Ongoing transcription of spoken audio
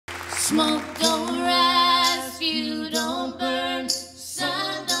Smoke don't rise, fuel don't burn,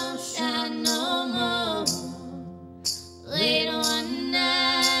 sun don't shine no more. Late one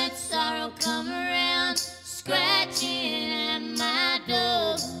night, sorrow come around, scratching at my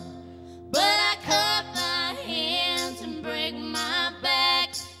door. But I cut my hands and break my back,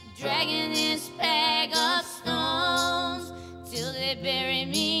 dragging this bag of stones till they bury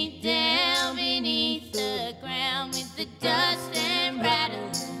me down beneath the ground with the dust and rattling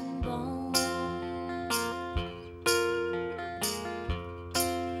bones.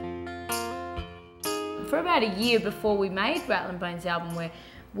 For about a year before we made Rattlin' Bones album, where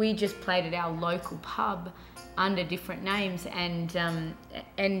we just played at our local pub under different names and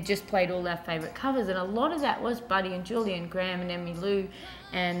just played all our favourite covers, and a lot of that was Buddy and Julie and Graham and Emmylou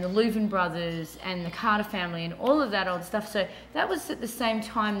and the Louvin brothers and the Carter family and all of that old stuff. So that was at the same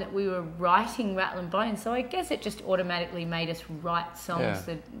time that we were writing Rattlin' Bones, so I guess it just automatically made us write songs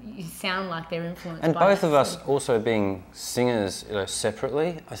that sound like they're influenced and by both that. of us also being singers,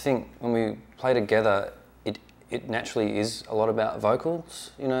 separately, I think when we play together, it naturally is a lot about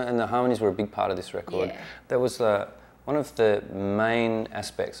vocals, and the harmonies were a big part of this record. Yeah. That was one of the main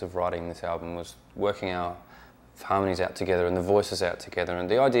aspects of writing this album, was working our harmonies out together and the voices out together. And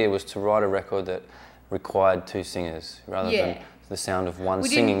the idea was to write a record that required two singers rather than the sound of one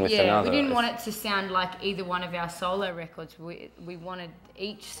singing with another. We didn't want it to sound like either one of our solo records. We wanted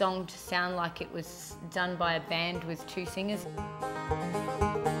each song to sound like it was done by a band with two singers.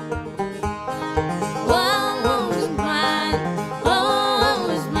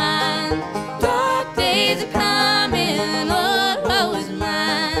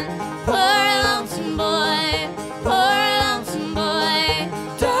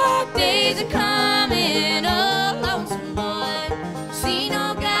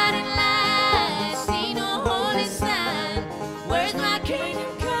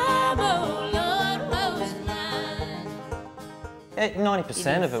 Yeah,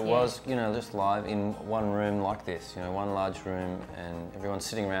 90% of it was, just live in one room like this, one large room, and everyone's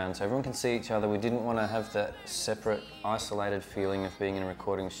sitting around so everyone can see each other. We didn't want to have that separate, isolated feeling of being in a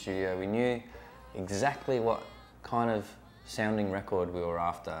recording studio. We knew exactly what kind of sounding record we were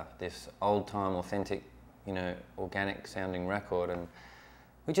after, this old-time, authentic, organic sounding record, and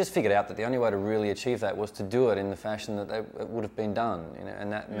we just figured out that the only way to really achieve that was to do it in the fashion that it would have been done,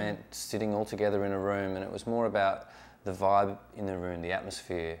 and that meant sitting all together in a room, and it was more about the vibe in the room, the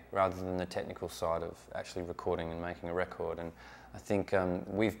atmosphere, rather than the technical side of actually recording and making a record. And I think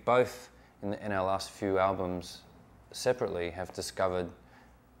we've both, in our last few albums separately, have discovered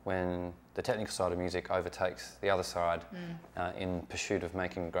when the technical side of music overtakes the other side in pursuit of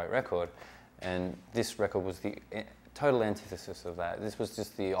making a great record. And this record was the total antithesis of that. This was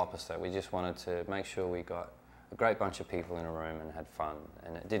just the opposite. We just wanted to make sure we got a great bunch of people in a room and had fun,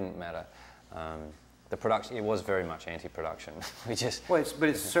 and it didn't matter. The production, it was very much anti-production. But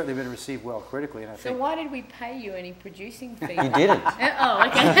it's certainly been received well critically, and I think. So why did we pay you any producing fee? You didn't. Oh,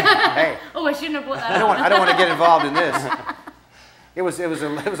 okay. Hey. Oh, I shouldn't have brought that up. I don't want to get involved in this. It was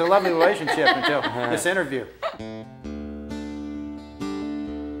a lovely relationship until this interview.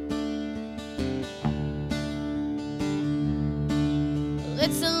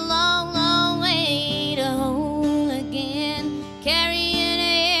 It's a long, long way to home again, carrying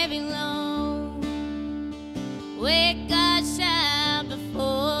a heavy load. Wake God shine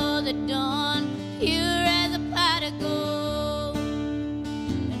before the dawn, pure as a pot of gold.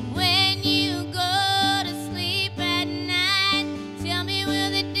 And when you go to sleep at night, tell me, will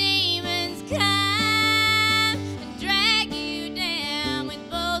the demons come and drag you down with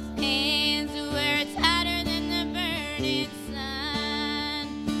both hands to where it's hotter than the burning sun?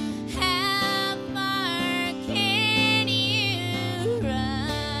 How far can you run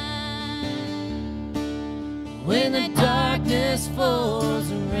when the darkness falls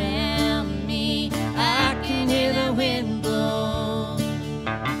around me? I can hear the wind blow,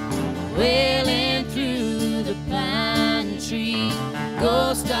 wailing through the pine tree,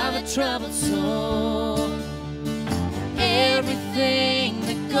 ghost of a troubled soul. Everything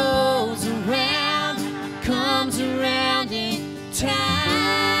that goes around comes around in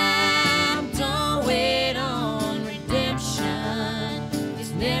time. Don't wait on redemption,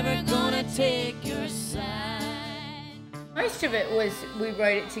 it's never gonna take your side. Most of it was, we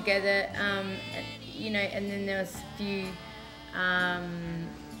wrote it together, and then there was a few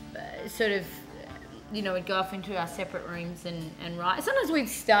we'd go off into our separate rooms and write. Sometimes we'd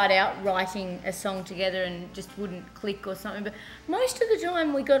start out writing a song together and just wouldn't click or something, but most of the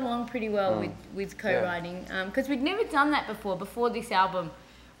time we got along pretty well with co-writing, because we'd never done that before this album.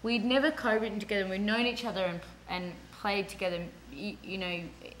 We'd never co-written together, and we'd known each other and played together,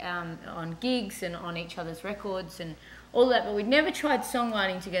 on gigs and on each other's records and all that, but we'd never tried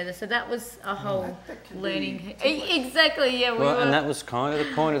songwriting together, so that was a whole learning. Exactly, yeah. And that was kind of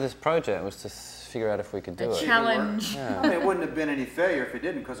the point of this project, was to figure out if we could do it. Challenge. Yeah. I mean, it wouldn't have been any failure if it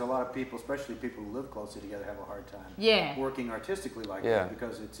didn't, because a lot of people, especially people who live closely together, have a hard time working artistically like that,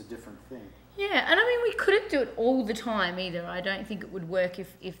 because it's a different thing. Yeah, and I mean, we couldn't do it all the time either. I don't think it would work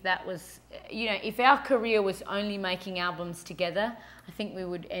if that was, if our career was only making albums together, I think we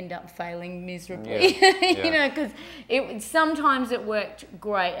would end up failing miserably. Because sometimes it worked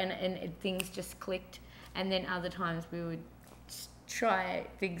great and things just clicked, and then other times we would try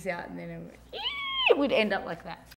things out and then it would end up like that.